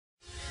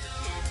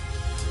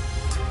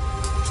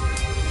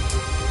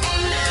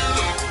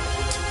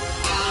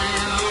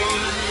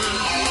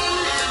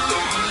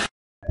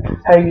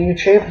Hey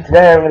YouTube,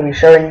 today I'm going to be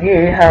showing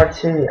you how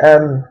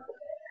to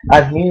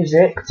add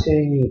music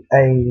to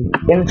a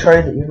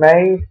intro that you've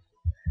made,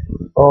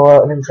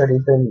 or an intro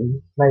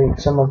that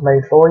someone's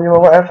made for you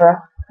or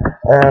whatever.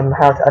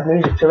 How to add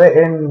music to it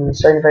in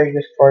Sony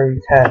Vegas Pro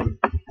 10.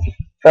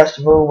 First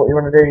of all, what you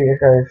want to do is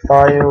go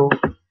File,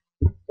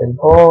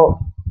 Import,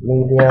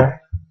 Media,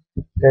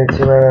 go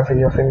to wherever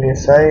your thing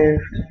is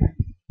saved,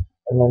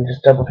 and then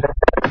just double click,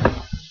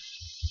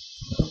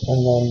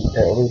 and then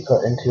it will be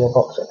put into your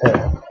box up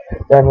here.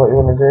 Then what you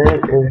want to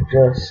do is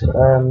just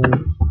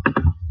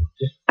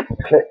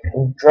click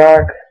and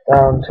drag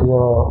down to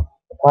your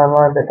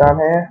timeline bit down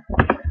here,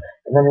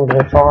 and then you'll go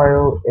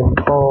File,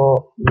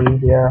 Import,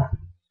 Media,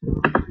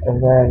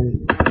 and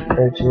then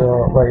go to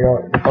your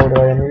folder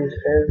where your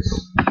music is,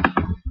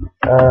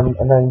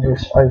 and then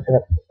just open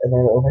up and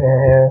then over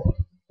here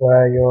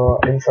where your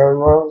intro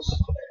was.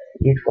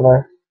 You just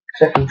want to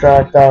click and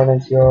drag down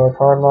into your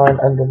timeline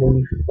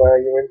underneath where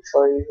your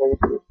intro is,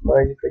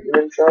 where you put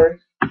your intro.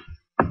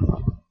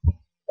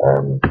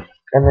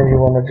 And then you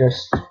want to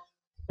just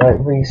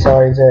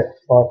resize it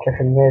by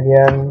clicking near the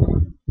end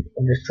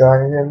and just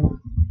dragging in.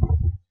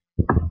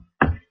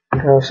 You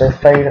can also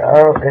fade it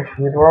out if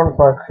you'd want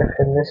by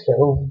clicking this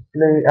little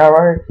blue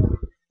arrow,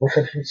 which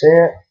if you can see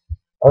it,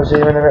 I'll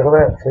zoom in a little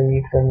bit so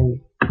you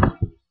can.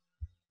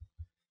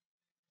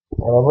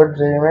 Well, I would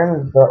zoom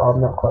in, but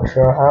I'm not quite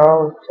sure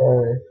how.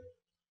 So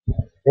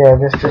yeah,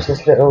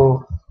 this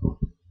little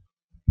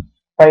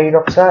fade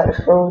offset is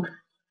called.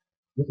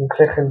 You can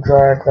click and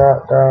drag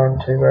that down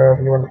to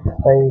wherever you want it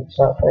to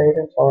start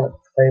fading. So I want it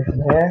to fade from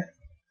here.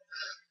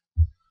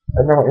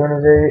 And then what you want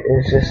to do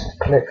is just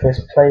click this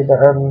play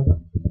button,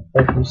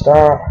 play from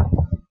start.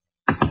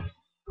 And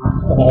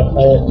I'll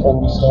play it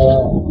from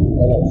start, and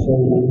let's see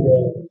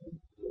here.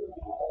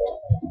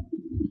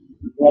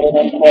 I'm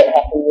not quite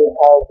happy with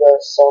how the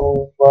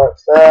song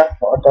works there,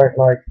 but I don't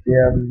like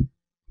the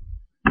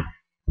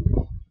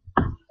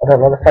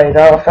fade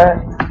out effect.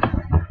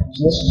 So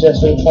this is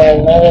just a trial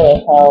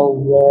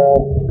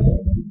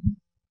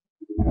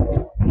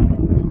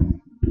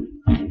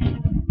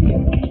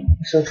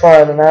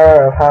and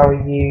error of how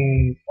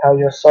how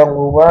your song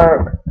will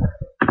work.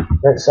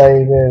 Let's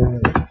say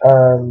with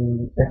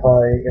if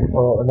I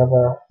import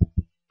another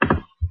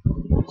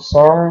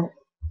song,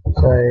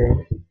 say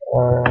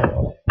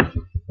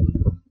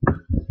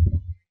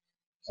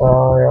so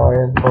I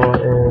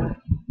imported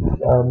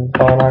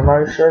by my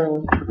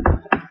motion,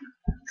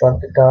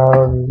 dragged it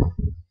down.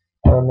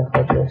 If I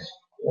just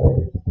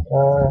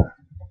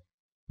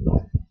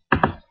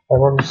wait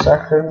 1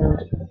 second,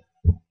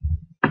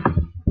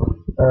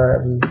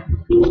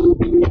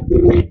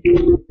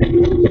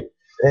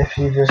 if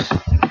you just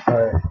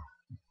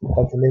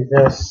I'll delete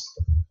this,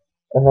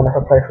 and then if I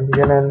play from the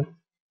beginning,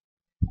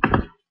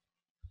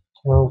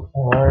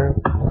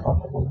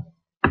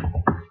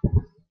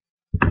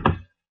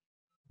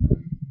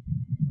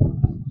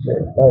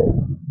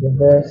 with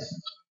this,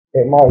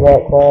 it might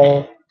work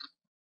well.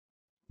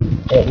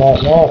 It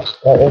might not.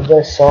 Like with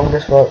this song,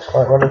 this works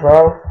quite well as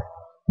well.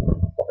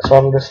 So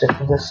I'm going to stick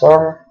with this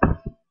song.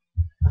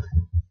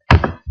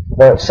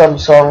 But some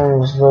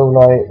songs will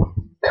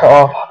cut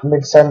off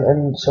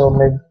mid-sentence or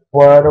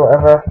mid-word or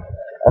whatever,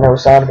 and it will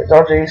sound a bit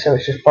dodgy. So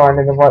it's just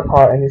finding the right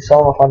part in your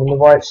song, or finding the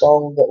right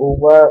song that will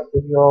work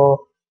with your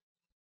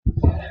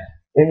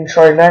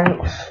intro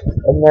length.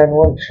 And then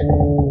once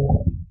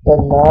you've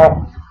done that,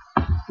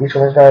 you just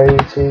want to go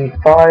to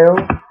File,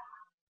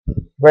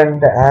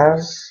 Render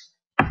As.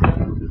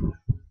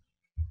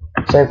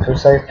 Save to a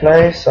safe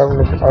place. So I'm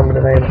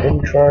gonna name it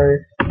intro.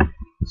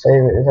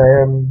 Save it as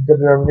a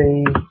WMV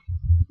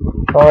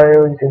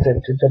file. You can save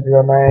it to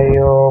WMA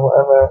or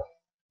whatever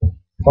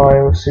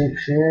file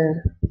suits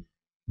you.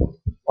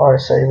 I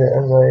save it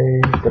as a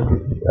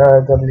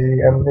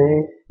WMV,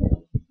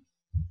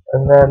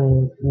 and then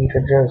you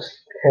can just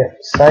hit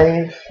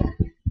save.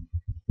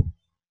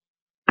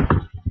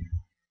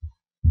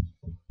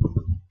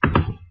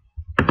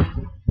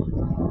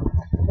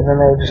 And then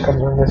it will just come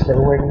with this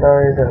little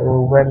window that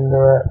will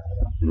render it.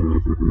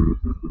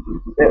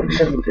 It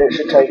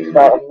should take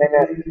about a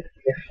minute,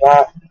 if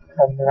that,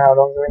 depending on how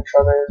long your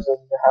intro is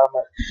and how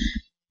much,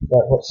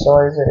 what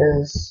size it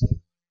is.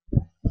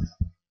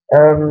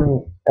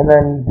 And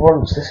then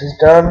once this is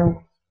done,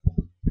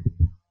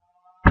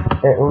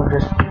 it will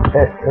just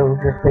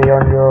be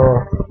on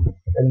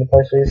in the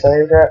place where you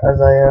saved it as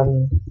a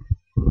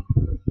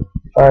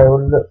file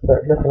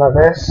looking like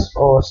this,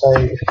 or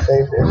say if you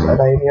saved it as an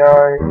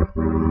AVI,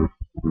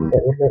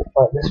 it would look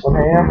like this one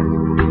here.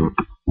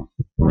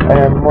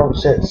 And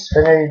once it's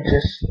finished,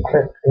 just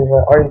click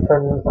either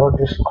open or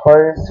just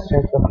close to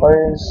change the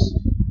close.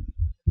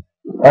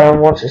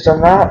 And once it's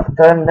done that,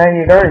 then there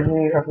you go,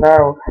 you have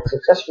now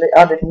successfully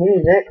added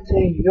music to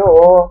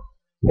your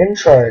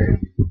intro.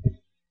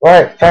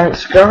 Right,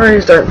 thanks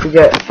guys, don't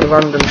forget the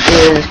random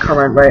shares,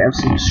 comment, rate and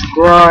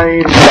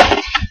subscribe.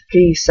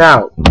 Peace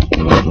out.